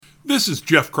This is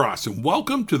Jeff Cross, and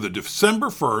welcome to the December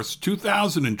 1st,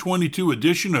 2022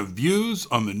 edition of Views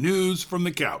on the News from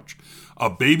the Couch,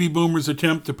 a baby boomer's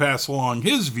attempt to pass along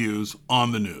his views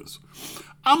on the news.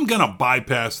 I'm going to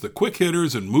bypass the quick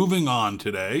hitters and moving on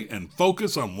today and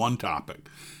focus on one topic.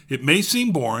 It may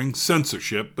seem boring,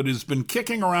 censorship, but it has been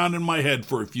kicking around in my head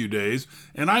for a few days,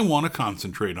 and I want to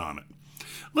concentrate on it.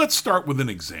 Let's start with an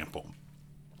example.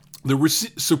 The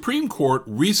Supreme Court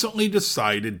recently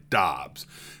decided Dobbs,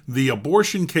 the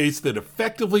abortion case that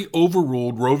effectively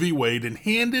overruled Roe v. Wade and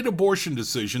handed abortion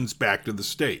decisions back to the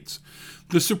states.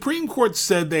 The Supreme Court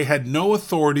said they had no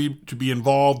authority to be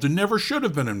involved and never should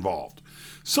have been involved.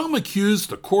 Some accused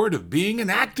the court of being an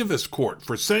activist court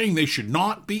for saying they should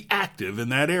not be active in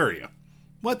that area.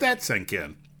 Let that sink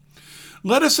in.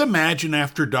 Let us imagine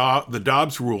after the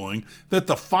Dobbs ruling that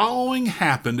the following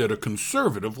happened at a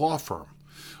conservative law firm.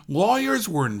 Lawyers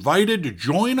were invited to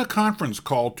join a conference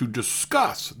call to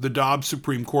discuss the Dobbs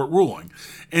Supreme Court ruling,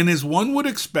 and as one would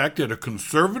expect at a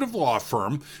conservative law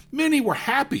firm, many were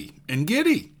happy and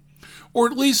giddy. Or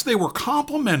at least they were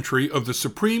complimentary of the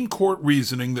Supreme Court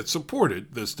reasoning that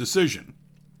supported this decision.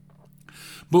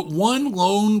 But one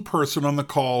lone person on the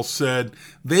call said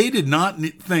they did not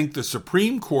think the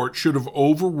Supreme Court should have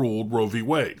overruled Roe v.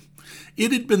 Wade.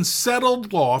 It had been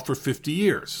settled law for 50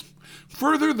 years.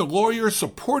 Further, the lawyer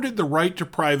supported the right to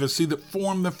privacy that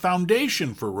formed the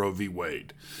foundation for Roe v.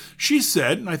 Wade. She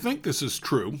said, and I think this is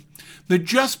true, that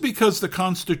just because the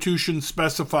Constitution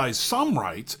specifies some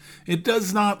rights, it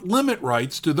does not limit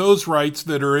rights to those rights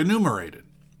that are enumerated.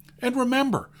 And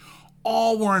remember,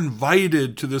 all were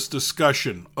invited to this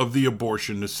discussion of the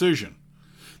abortion decision.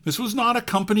 This was not a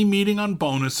company meeting on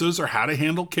bonuses or how to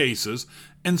handle cases,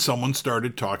 and someone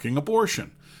started talking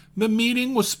abortion. The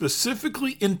meeting was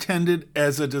specifically intended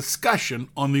as a discussion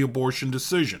on the abortion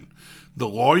decision. The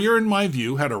lawyer, in my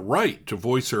view, had a right to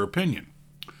voice her opinion.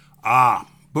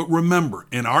 But remember,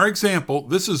 in our example,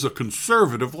 this is a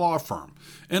conservative law firm,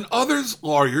 and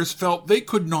lawyers felt they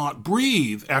could not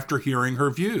breathe after hearing her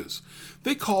views.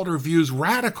 They called her views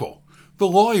radical. The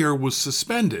lawyer was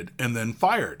suspended and then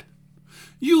fired.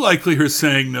 You likely are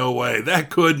saying, no way, that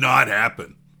could not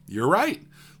happen. You're right.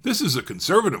 This is a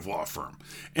conservative law firm,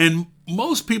 and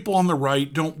most people on the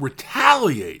right don't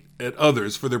retaliate at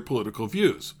others for their political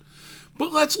views.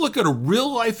 But let's look at a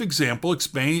real-life example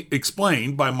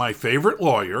explained by my favorite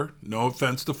lawyer, no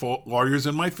offense to lawyers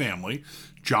in my family,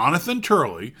 Jonathan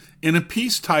Turley, in a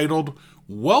piece titled,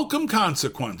 Welcome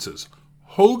Consequences.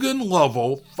 Hogan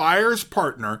Lovells Fires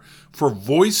Partner for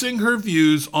Voicing Her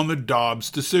Views on the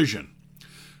Dobbs Decision.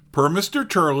 Per Mr.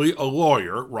 Turley, a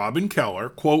lawyer, Robin Keller,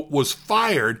 quote, was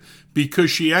fired because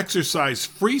she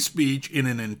exercised free speech in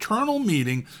an internal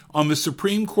meeting on the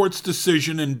Supreme Court's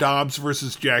decision in Dobbs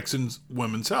versus Jackson's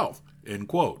Women's Health, end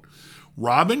quote.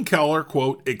 Robin Keller,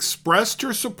 quote, expressed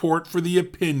her support for the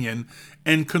opinion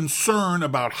and concern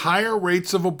about higher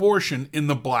rates of abortion in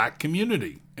the black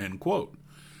community, end quote.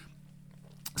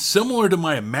 Similar to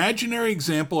my imaginary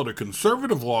example at a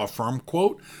conservative law firm,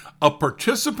 quote, a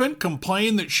participant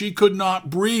complained that she could not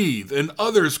breathe and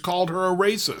others called her a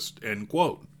racist, end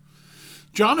quote.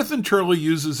 Jonathan Turley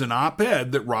uses an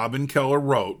op-ed that Robin Keller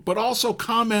wrote, but also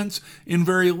comments in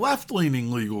very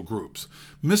left-leaning legal groups.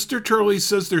 Mr. Turley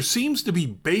says there seems to be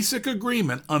basic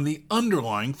agreement on the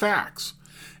underlying facts.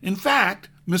 In fact,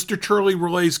 Mr. Turley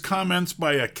relays comments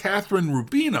by a Catherine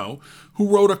Rubino, who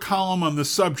wrote a column on the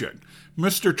subject.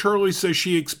 Mr. Turley says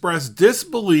she expressed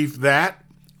disbelief that,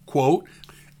 quote,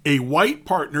 a white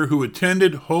partner who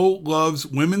attended Ho Loves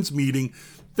Women's meeting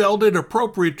felt it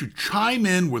appropriate to chime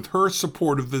in with her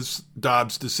support of this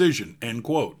Dobbs decision, end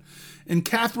quote. And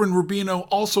Catherine Rubino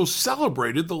also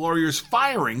celebrated the lawyer's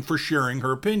firing for sharing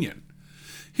her opinion.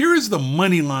 Here is the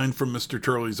money line from Mr.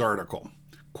 Turley's article.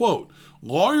 Quote,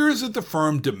 lawyers at the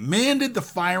firm demanded the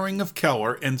firing of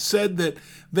Keller and said that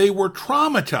they were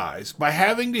traumatized by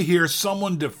having to hear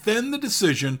someone defend the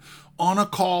decision on a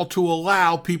call to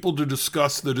allow people to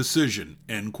discuss the decision,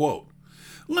 end quote.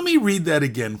 Let me read that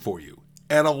again for you.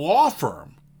 At a law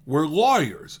firm where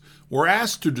lawyers were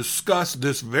asked to discuss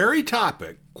this very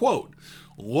topic, quote,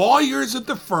 lawyers at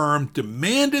the firm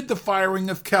demanded the firing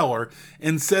of Keller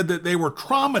and said that they were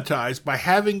traumatized by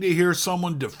having to hear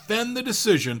someone defend the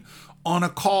decision on a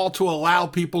call to allow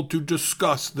people to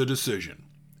discuss the decision,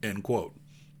 end quote.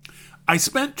 I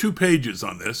spent 2 pages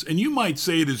on this, and you might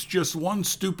say it is just one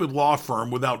stupid law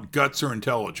firm without guts or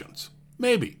intelligence.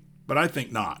 Maybe, but I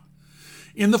think not.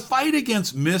 In the fight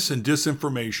against mis- and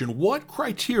disinformation, what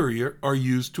criteria are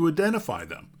used to identify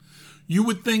them? You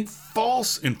would think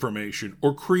false information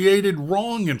or created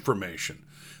wrong information.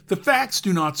 The facts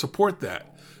do not support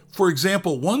that. For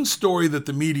example, one story that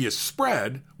the media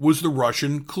spread was the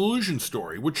Russian collusion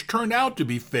story, which turned out to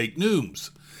be fake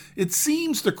news. It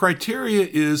seems the criteria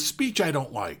is speech I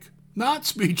don't like, not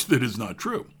speech that is not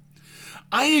true.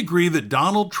 I agree that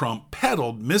Donald Trump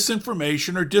peddled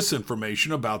misinformation or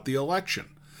disinformation about the election.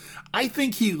 I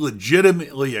think he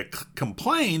legitimately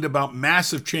complained about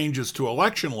massive changes to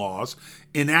election laws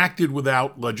enacted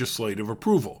without legislative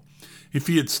approval. If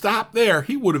he had stopped there,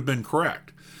 he would have been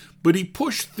correct. But he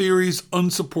pushed theories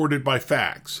unsupported by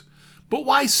facts. But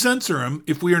why censor him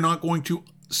if we are not going to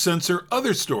censor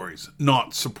other stories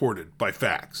not supported by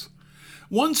facts?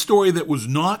 One story that was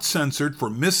not censored for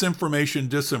misinformation,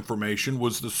 disinformation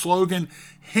was the slogan,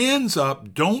 "Hands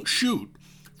up, don't shoot,"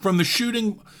 from the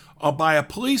shooting by a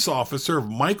police officer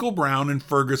of Michael Brown in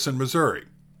Ferguson, Missouri.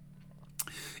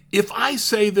 If I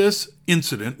say this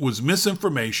incident was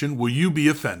misinformation, will you be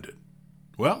offended?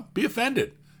 Well, be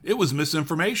offended. It was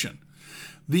misinformation.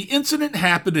 The incident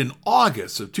happened in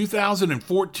August of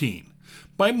 2014.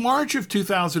 By March of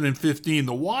 2015,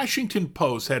 the Washington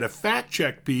Post had a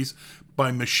fact-check piece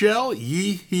by Michelle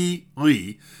Yee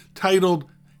Lee titled,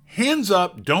 "Hands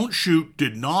Up, Don't Shoot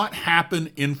Did Not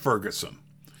Happen in Ferguson."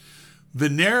 The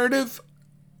narrative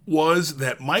was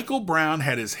that Michael Brown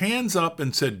had his hands up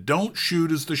and said, "Don't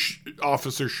shoot," as the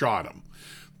officer shot him.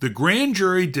 The grand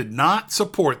jury did not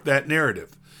support that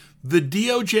narrative. The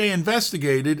DOJ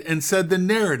investigated and said the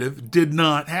narrative did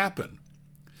not happen.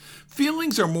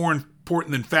 Feelings are more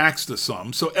important than facts to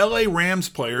some, so LA Rams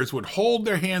players would hold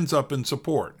their hands up in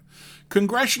support.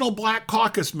 Congressional Black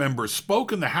Caucus members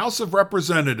spoke in the House of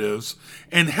Representatives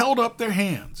and held up their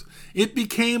hands. It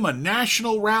became a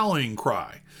national rallying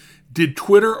cry. Did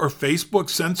Twitter or Facebook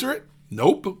censor it?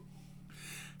 Nope.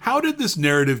 How did this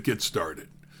narrative get started?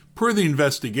 Per the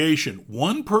investigation,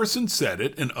 one person said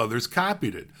it and others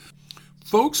copied it.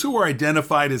 Folks who were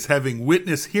identified as having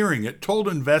witnessed hearing it told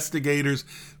investigators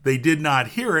they did not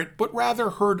hear it, but rather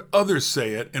heard others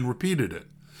say it and repeated it.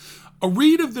 A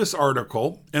read of this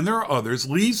article, and there are others,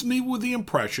 leaves me with the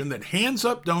impression that Hands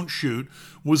Up, Don't Shoot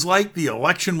was like the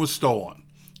election was stolen.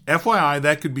 FYI,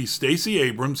 that could be Stacey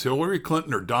Abrams, Hillary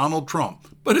Clinton, or Donald Trump,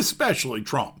 but especially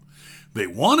Trump. They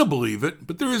want to believe it,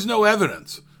 but there is no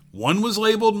evidence. One was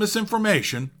labeled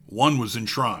misinformation, one was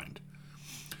enshrined.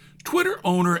 Twitter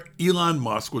owner Elon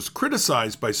Musk was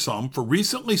criticized by some for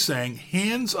recently saying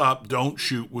Hands Up, Don't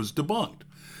Shoot was debunked.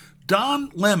 Don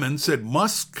Lemon said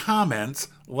Musk's comments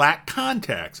lack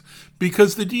context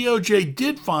because the DOJ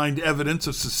did find evidence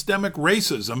of systemic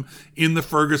racism in the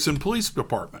Ferguson Police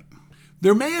Department.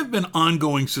 There may have been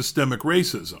ongoing systemic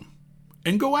racism,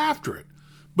 and go after it.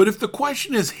 But if the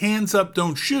question is hands up,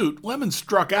 don't shoot, Lemon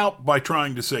struck out by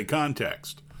trying to say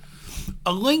context.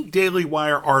 A linked Daily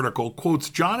Wire article quotes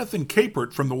Jonathan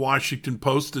Capert from the Washington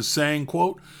Post as saying,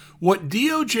 quote, "What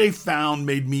DOJ found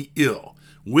made me ill.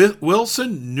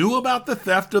 Wilson knew about the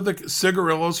theft of the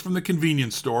cigarillos from the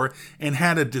convenience store and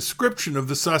had a description of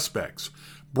the suspects.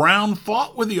 Brown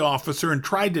fought with the officer and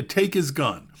tried to take his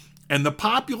gun. And the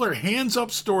popular hands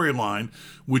up storyline,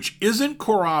 which isn't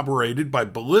corroborated by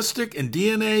ballistic and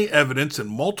DNA evidence and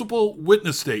multiple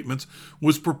witness statements,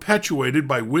 was perpetuated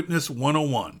by Witness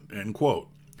 101, end quote.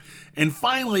 And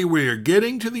finally, we are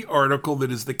getting to the article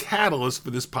that is the catalyst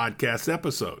for this podcast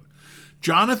episode.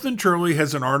 Jonathan Turley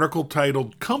has an article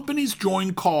titled, "Companies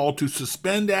Join Call to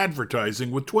Suspend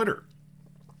Advertising with Twitter."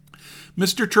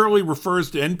 Mr. Turley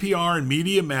refers to NPR and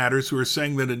Media Matters, who are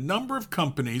saying that a number of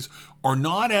companies are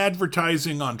not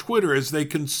advertising on Twitter as they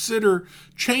consider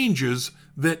changes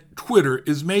that Twitter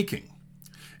is making.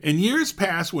 In years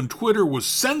past, when Twitter was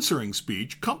censoring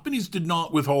speech, companies did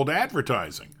not withhold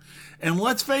advertising. And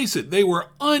let's face it, they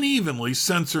were unevenly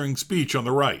censoring speech on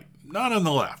the right, not on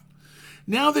the left.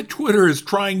 Now that Twitter is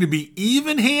trying to be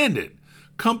even-handed,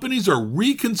 companies are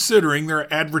reconsidering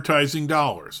their advertising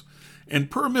dollars. And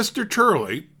per Mr.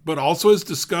 Turley, but also as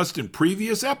discussed in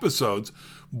previous episodes,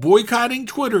 boycotting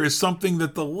Twitter is something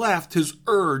that the left has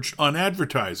urged on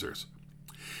advertisers.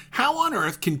 How on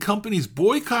earth can companies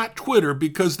boycott Twitter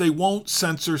because they won't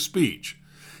censor speech?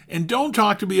 And don't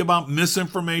talk to me about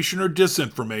misinformation or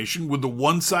disinformation with the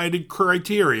one-sided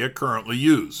criteria currently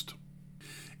used.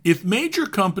 If major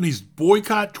companies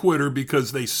boycott Twitter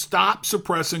because they stop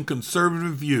suppressing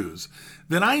conservative views,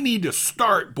 then I need to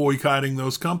start boycotting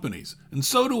those companies, and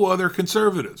so do other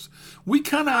conservatives. We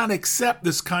cannot accept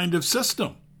this kind of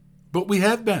system, but we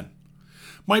have been.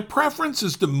 My preference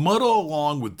is to muddle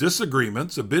along with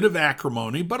disagreements, a bit of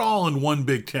acrimony, but all in one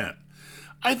big tent.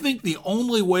 I think the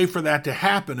only way for that to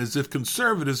happen is if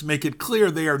conservatives make it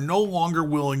clear they are no longer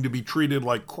willing to be treated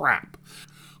like crap.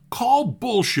 Call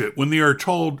bullshit when they are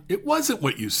told, it wasn't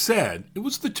what you said, it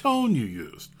was the tone you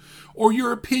used. or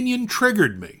your opinion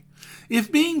triggered me. If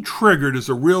being triggered is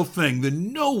a real thing,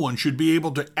 then no one should be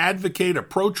able to advocate a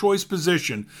pro-choice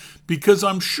position because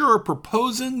I'm sure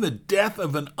proposing the death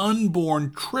of an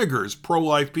unborn triggers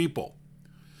pro-life people.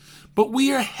 But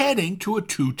we are heading to a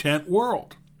two-tent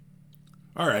world.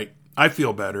 All right, I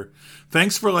feel better.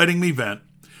 Thanks for letting me vent.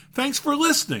 Thanks for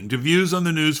listening to Views on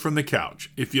the News from the Couch.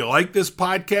 If you like this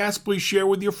podcast, please share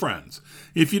with your friends.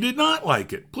 If you did not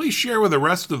like it, please share with the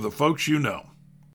rest of the folks you know.